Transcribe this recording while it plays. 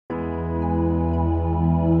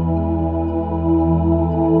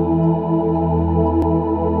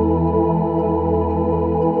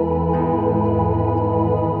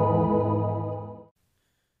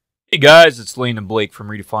guys, it's Landon Blake from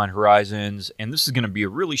Redefined Horizons, and this is going to be a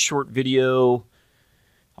really short video.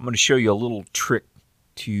 I'm going to show you a little trick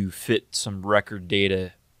to fit some record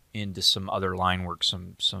data into some other line work,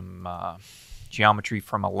 some geometry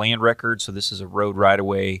from a land record. So this is a road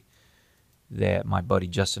right-of-way that my buddy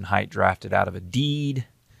Justin Height drafted out of a deed,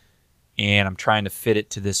 and I'm trying to fit it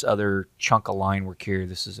to this other chunk of line work here.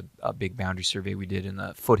 This is a big boundary survey we did in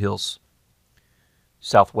the foothills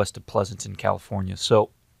southwest of Pleasanton, California. So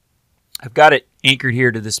I've got it anchored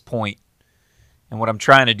here to this point, and what I'm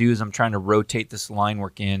trying to do is I'm trying to rotate this line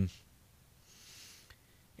work in,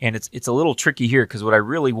 and it's a little tricky here because what I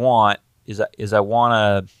really want is I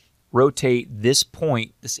want to rotate this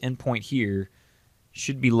point, this end point here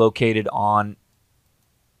should be located on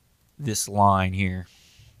this line here.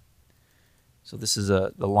 So this is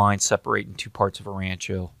the line separating two parts of a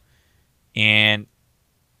rancho, and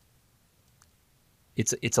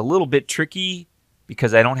it's a little bit tricky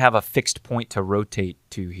because I don't have a fixed point to rotate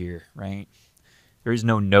to here, right? There is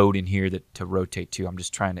no node in here to rotate to. I'm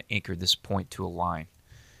just trying to anchor this point to a line.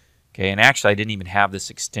 Okay, and actually I didn't even have this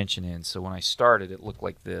extension in, so when I started it looked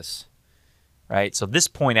like this, right? So this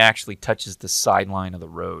point actually touches the sideline of the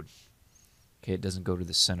road. Okay, it doesn't go to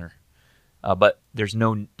the center. But there's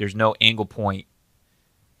no angle point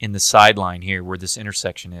in the sideline here where this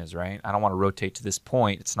intersection is, right? I don't want to rotate to this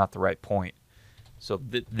point. It's not the right point. So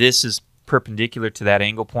this is perpendicular to that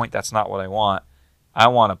angle point. That's not what I want. I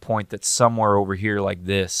want a point that's somewhere over here like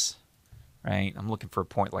this, right? I'm looking for a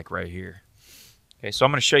point like right here. Okay, so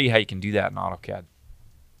I'm going to show you how you can do that in AutoCAD.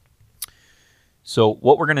 So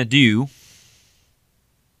what we're going to do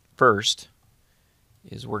first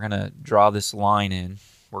is we're going to draw this line in.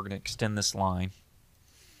 We're going to extend this line,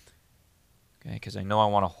 okay, because I know I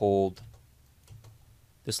want to hold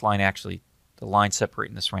this line. Actually, the line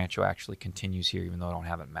separating this rancho actually continues here, even though I don't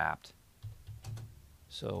have it mapped.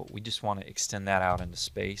 So we just want to extend that out into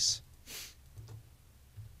space.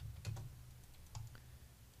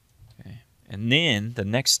 Okay, and then the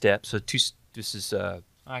next step. So this is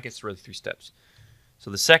I guess really 3 steps.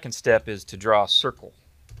 So the second step is to draw a circle.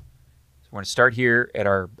 So we're going to start here at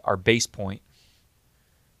our base point,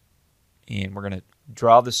 and we're going to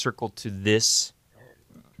draw the circle to this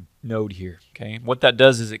node here. Okay, what that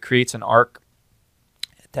does is it creates an arc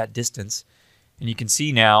at that distance, and you can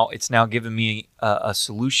see now it's now giving me a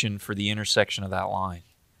solution for the intersection of that line.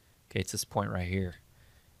 Okay, it's this point right here.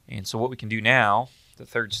 And so what we can do now, the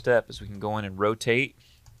third step, is we can go in and rotate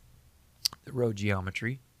the road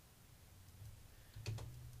geometry.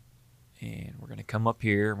 And we're going to come up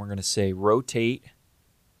here and we're going to say rotate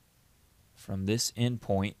from this end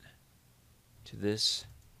point to this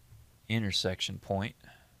intersection point.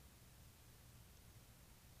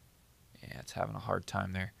 Yeah, it's having a hard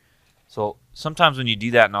time there. So sometimes when you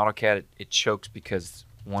do that in AutoCAD, it chokes because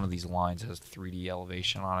one of these lines has 3D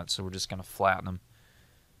elevation on it. So we're just going to flatten them,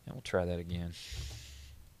 and we'll try that again.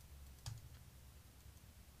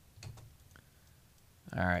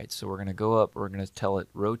 All right, so we're going to go up. We're going to tell it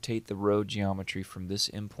rotate the road geometry from this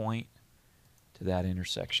endpoint to that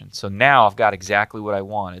intersection. So now I've got exactly what I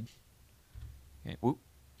wanted. Okay, whoop.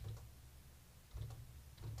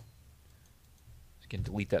 You can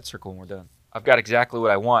delete that circle when we're done. I've got exactly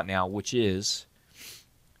what I want now, which is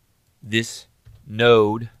this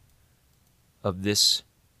node of this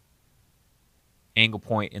angle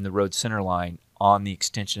point in the road center line on the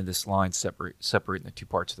extension of this line separating the two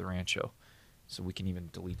parts of the rancho. So we can even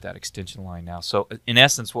delete that extension line now. So in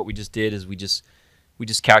essence, what we just did is we just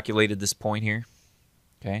calculated this point here.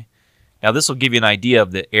 Okay. Now this will give you an idea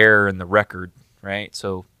of the error in the record, right?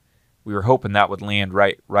 So we were hoping that would land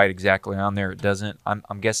right exactly on there. It doesn't.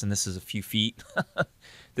 I'm guessing this is a few feet.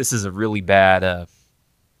 This is a really bad.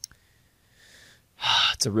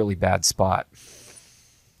 It's a really bad spot.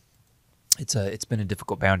 It's been a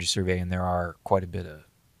difficult boundary survey, and there are quite a bit of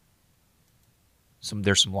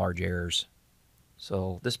there's some large errors.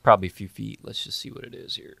 So this is probably a few feet. Let's just see what it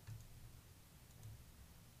is here.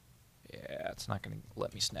 Yeah, it's not going to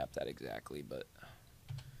let me snap that exactly, but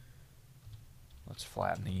let's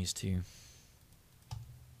flatten these two.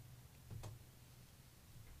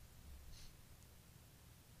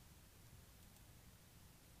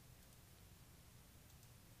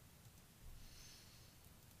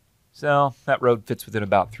 So that road fits within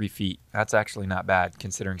about 3 feet. That's actually not bad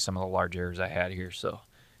considering some of the large errors I had here. So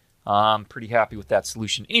I'm pretty happy with that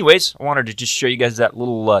solution. Anyways, I wanted to just show you guys that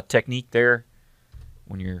little technique there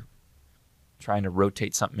when you're trying to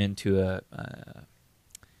rotate something into an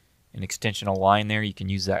extensional line there. You can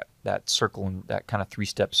use that circle and that kind of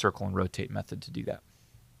 3-step circle and rotate method to do that.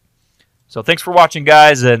 So thanks for watching,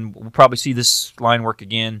 guys, and we'll probably see this line work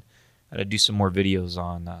again. I gotta do some more videos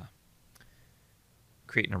on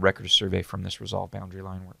creating a record survey from this resolve boundary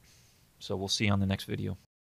line work. So we'll see you on the next video.